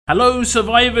Hello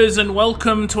survivors and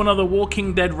welcome to another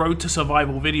Walking Dead Road to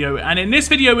Survival video, and in this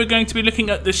video we're going to be looking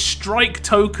at the strike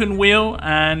token wheel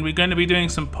and we're going to be doing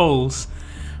some pulls.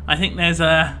 I think it's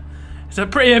a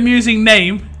pretty amusing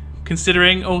name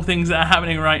considering all things that are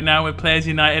happening right now with Players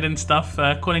United and stuff,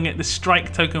 calling it the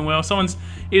strike token wheel. Someone's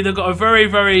either got a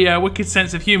very wicked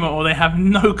sense of humour or they have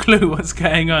no clue what's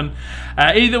going on.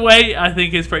 Either way, I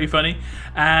think it's pretty funny.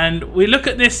 And we look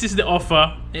at this is the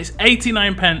offer. It's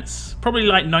 89 pence, probably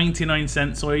like 99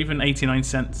 cents or even 89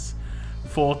 cents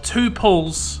for 2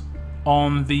 pulls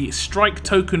on the strike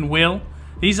token wheel.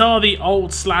 These are the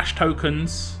old slash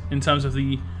tokens in terms of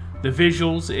the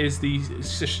visuals. It is the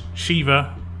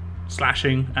Shiva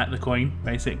slashing at the coin,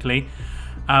 basically.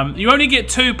 You only get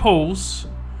 2 pulls,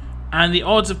 and the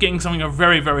odds of getting something are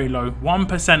very low.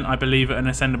 1%, I believe, at an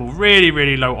ascendable.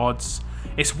 Really low odds.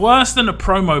 It's worse than a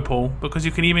promo pull because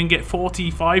you can even get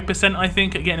 45%, I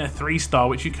think, at getting a 3-star,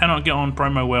 which you cannot get on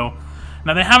promo wheel.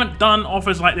 Now, they haven't done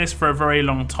offers like this for a very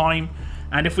long time,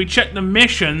 and if we check the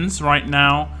missions right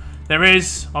now, there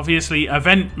is obviously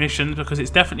event missions because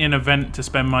it's definitely an event to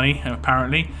spend money,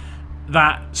 apparently.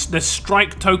 That's the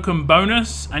strike token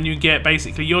bonus, and you get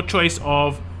basically your choice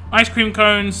of ice cream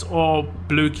cones or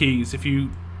blue keys if you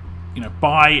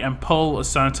buy and pull a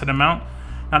certain amount.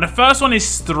 Now the first one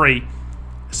is 3,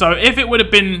 so if it would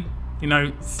have been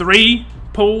 3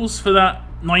 pulls for that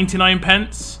 99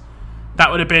 pence, that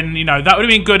would have been that would have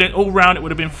been good all round. It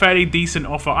would have been fairly decent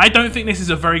offer. I don't think this is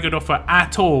a very good offer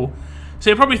at all. So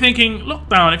you're probably thinking,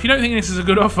 Lockdown, if you don't think this is a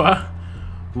good offer,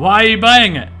 why are you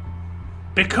buying it?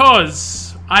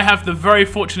 Because I have the very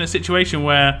fortunate situation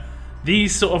where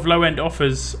these sort of low-end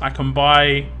offers I can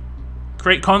buy,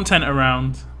 create content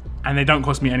around, and they don't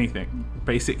cost me anything,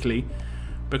 basically,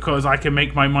 because I can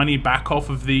make my money back off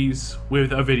of these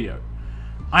with a video.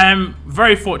 I am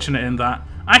very fortunate in that.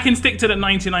 I can stick to the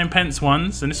 99 pence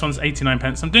ones, and this one's 89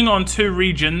 pence. I'm doing it on 2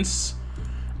 regions,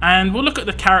 and we'll look at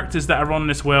the characters that are on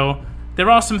this wheel. There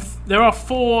are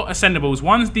 4 ascendables.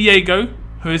 One's Diego,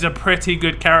 who is a pretty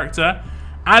good character.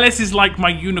 Alice is like my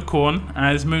unicorn,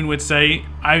 as Moon would say.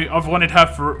 I've wanted her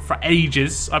for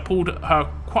ages. I've pulled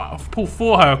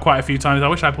for her quite a few times. I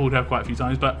wish I pulled her quite a few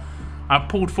times, but I've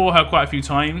pulled for her quite a few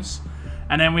times.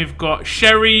 And then we've got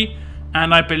Sherry,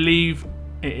 and I believe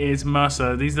it is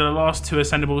Mercer. These are the last 2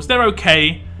 ascendables. They're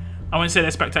okay. I wouldn't say they're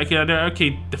spectacular. They're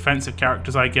okay defensive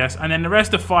characters, I guess. And then the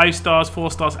rest are 5 stars, 4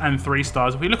 stars, and 3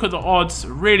 stars. If we look at the odds,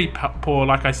 really poor,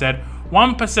 like I said.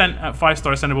 1% at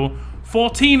 5-star ascendable,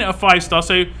 14 at a 5-star.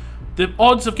 So the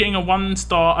odds of getting a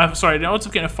 1-star, the odds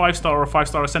of getting a 5-star or a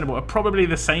 5-star ascendable are probably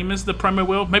the same as the promo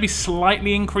wheel, maybe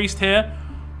slightly increased here,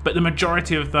 but the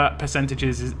majority of that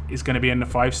percentages is going to be in the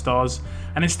 5 stars.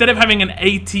 And instead of having an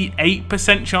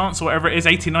 88% chance, or whatever it is,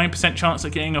 89% chance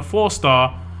of getting a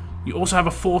 4-star, you also have a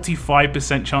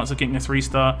 45% chance of getting a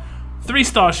 3-star. 3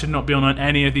 stars should not be on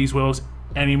any of these wheels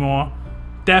anymore.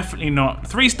 Definitely not.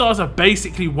 3 stars are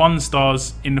basically 1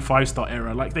 stars in the 5-star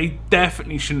era. Like, they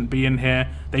definitely shouldn't be in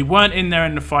here. They weren't in there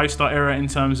in the 5-star era in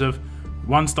terms of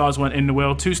 1 stars went in the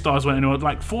wheel, 2 stars went in the wheel.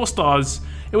 Like 4 stars,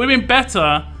 it would have been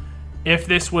better if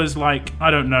this was like, I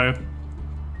don't know,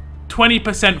 20%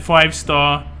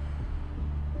 5-star.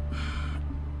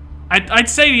 I'd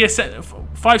say the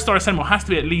 5-star ascendable has to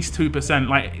be at least 2%.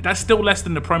 Like, that's still less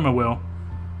than the promo wheel,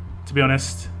 to be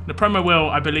honest. The promo wheel,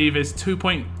 I believe, is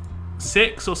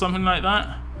 2.6 or something like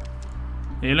that.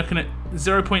 Yeah, you're looking at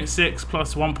 0.6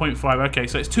 plus 1.5. Okay,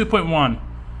 so it's 2.1.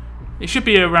 It should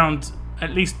be around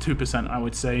at least 2%, I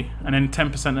would say. And then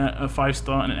 10% at a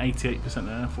 5-star and then 88%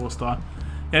 at a 4-star.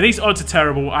 Yeah, these odds are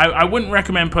terrible. I wouldn't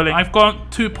recommend pulling. I've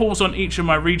got 2 pulls on each of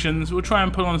my regions. We'll try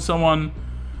and pull on someone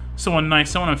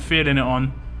nice, someone I'm feeling it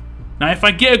on. Now, if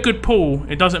I get a good pull,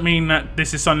 it doesn't mean that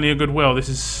this is suddenly a good wheel.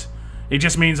 It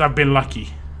just means I've been lucky.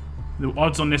 The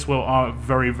odds on this wheel are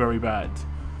very bad.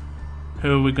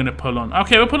 Who are we going to pull on?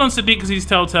 Okay, we'll pull on Sadiq because he's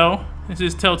Telltale. This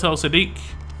is Telltale Sadiq.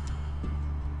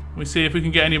 We see if we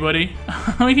can get anybody.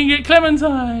 We can get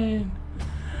Clementine.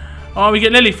 Oh, we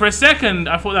get Lily. For a second,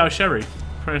 I thought that was Sherry.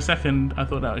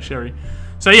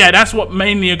 So yeah, that's what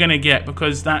mainly you're going to get,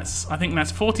 because I think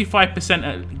that's 45%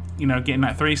 at getting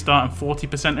that 3-star and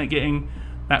 40% at getting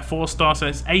that 4-star. So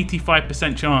it's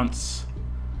 85% chance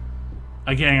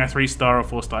of getting a 3-star or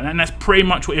 4-star, and that's pretty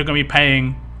much what you're going to be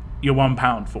paying your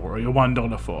 £1 for or your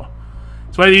 $1 for.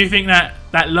 So whether you think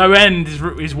that low end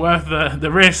is worth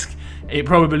the risk, it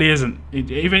probably isn't.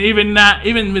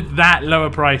 Even with that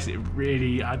lower price,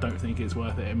 I don't think it's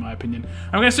worth it, in my opinion.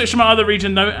 I'm going to switch to my other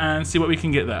region though and see what we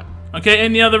can get there. Okay,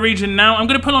 in the other region now, I'm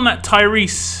going to put on that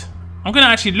Tyrese. I'm going to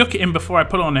actually look at him before I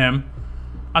put on him.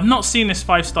 I've not seen this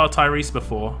 5-star Tyrese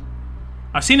before.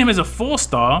 I've seen him as a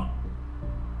 4-star.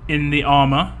 in the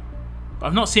armor. But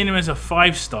I've not seen him as a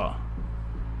 5-star.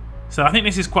 So I think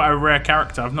this is quite a rare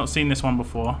character. I've not seen this one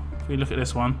before. If we look at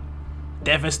this one.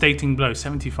 Devastating Blow,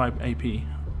 75 AP.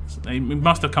 It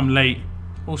must have come late.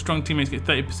 All strong teammates get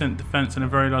 30% defense and a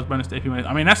very large bonus to AP.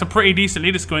 I mean, that's a pretty decent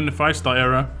leader score in the 5-star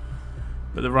era.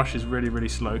 But the rush is really, really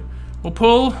slow. We'll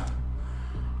pull.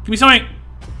 Give me something.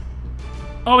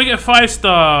 Oh, we get a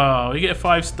 5-star. We get a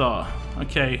 5-star.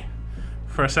 Okay.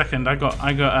 For a second, I got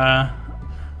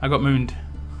mooned.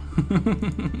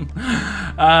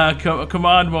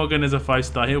 Command Morgan is a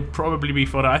 5-star. He'll probably be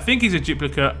fodder. I think he's a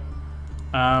duplicate.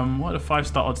 What are the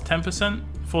 5-star odds? 10%?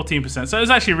 14%. So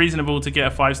it's actually reasonable to get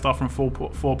a 5-star from four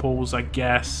pulls, I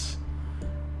guess.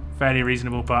 Fairly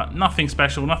reasonable, but nothing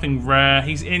special, nothing rare.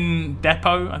 He's in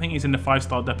depot. I think he's in the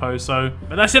 5-star depot. So,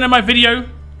 but that's it in my video.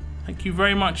 Thank you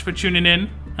very much for tuning in.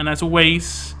 And as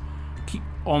always, keep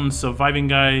on surviving,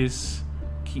 guys.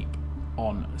 Keep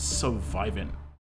on surviving.